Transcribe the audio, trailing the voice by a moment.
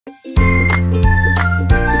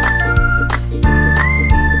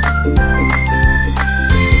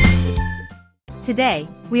Today,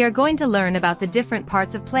 we are going to learn about the different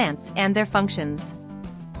parts of plants and their functions.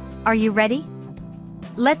 Are you ready?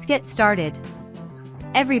 Let's get started.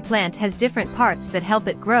 Every plant has different parts that help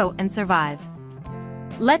it grow and survive.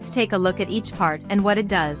 Let's take a look at each part and what it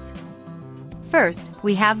does. First,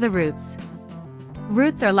 we have the roots.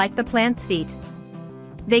 Roots are like the plant's feet.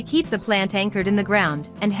 They keep the plant anchored in the ground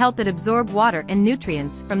and help it absorb water and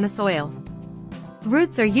nutrients from the soil.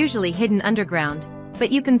 Roots are usually hidden underground,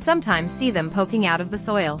 but you can sometimes see them poking out of the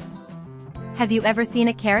soil. Have you ever seen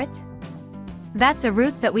a carrot? That's a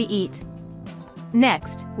root that we eat.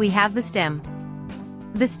 Next, we have the stem.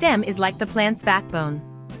 The stem is like the plant's backbone.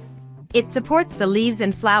 It supports the leaves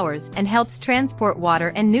and flowers and helps transport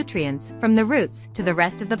water and nutrients from the roots to the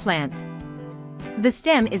rest of the plant. The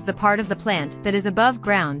stem is the part of the plant that is above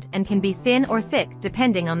ground and can be thin or thick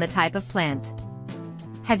depending on the type of plant.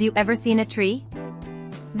 Have you ever seen a tree?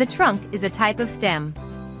 The trunk is a type of stem.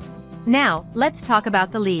 Now, let's talk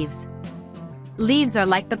about the leaves. Leaves are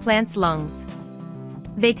like the plant's lungs.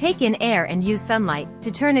 They take in air and use sunlight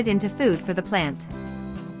to turn it into food for the plant.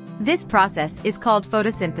 This process is called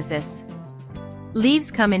photosynthesis.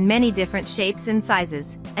 Leaves come in many different shapes and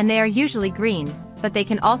sizes, and they are usually green, but they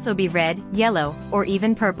can also be red, yellow, or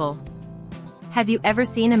even purple. Have you ever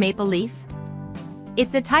seen a maple leaf?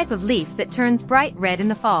 It's a type of leaf that turns bright red in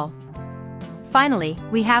the fall. Finally,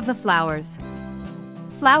 we have the flowers.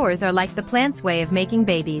 Flowers are like the plant's way of making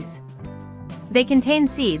babies. They contain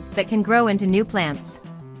seeds that can grow into new plants.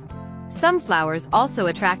 Some flowers also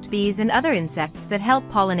attract bees and other insects that help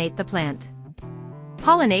pollinate the plant.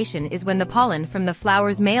 Pollination is when the pollen from the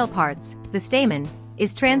flower's male parts, the stamen,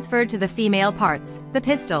 is transferred to the female parts, the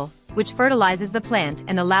pistil, which fertilizes the plant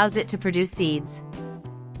and allows it to produce seeds.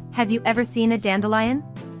 Have you ever seen a dandelion?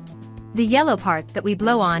 The yellow part that we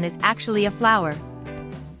blow on is actually a flower.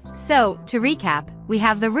 So, to recap, we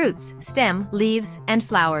have the roots, stem, leaves, and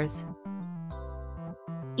flowers.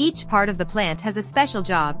 Each part of the plant has a special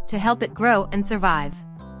job to help it grow and survive.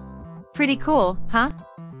 Pretty cool, huh?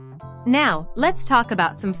 Now, let's talk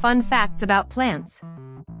about some fun facts about plants.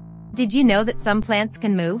 Did you know that some plants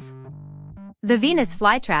can move? The Venus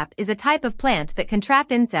flytrap is a type of plant that can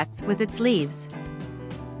trap insects with its leaves.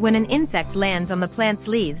 When an insect lands on the plant's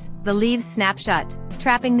leaves, the leaves snap shut,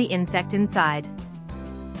 trapping the insect inside.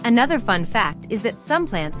 Another fun fact is that some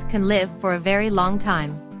plants can live for a very long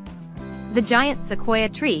time. The giant sequoia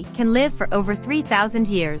tree can live for over 3,000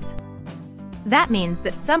 years. That means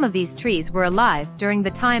that some of these trees were alive during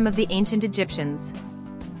the time of the ancient Egyptians.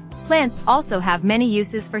 Plants also have many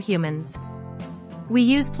uses for humans. We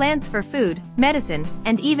use plants for food, medicine,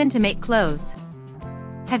 and even to make clothes.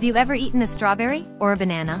 Have you ever eaten a strawberry or a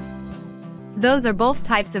banana? Those are both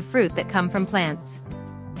types of fruit that come from plants.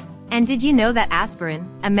 And did you know that aspirin,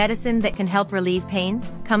 a medicine that can help relieve pain,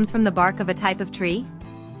 comes from the bark of a type of tree?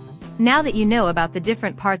 Now that you know about the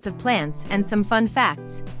different parts of plants and some fun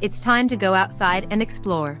facts, it's time to go outside and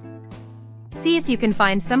explore. See if you can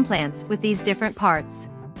find some plants with these different parts.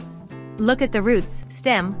 Look at the roots,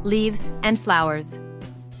 stem, leaves, and flowers.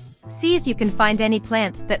 See if you can find any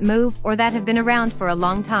plants that move or that have been around for a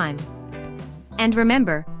long time. And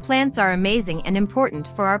remember, plants are amazing and important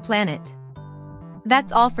for our planet.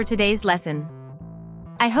 That's all for today's lesson.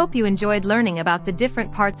 I hope you enjoyed learning about the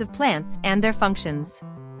different parts of plants and their functions.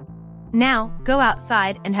 Now, go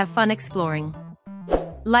outside and have fun exploring.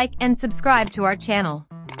 Like and subscribe to our channel.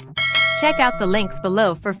 Check out the links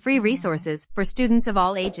below for free resources for students of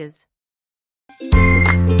all ages.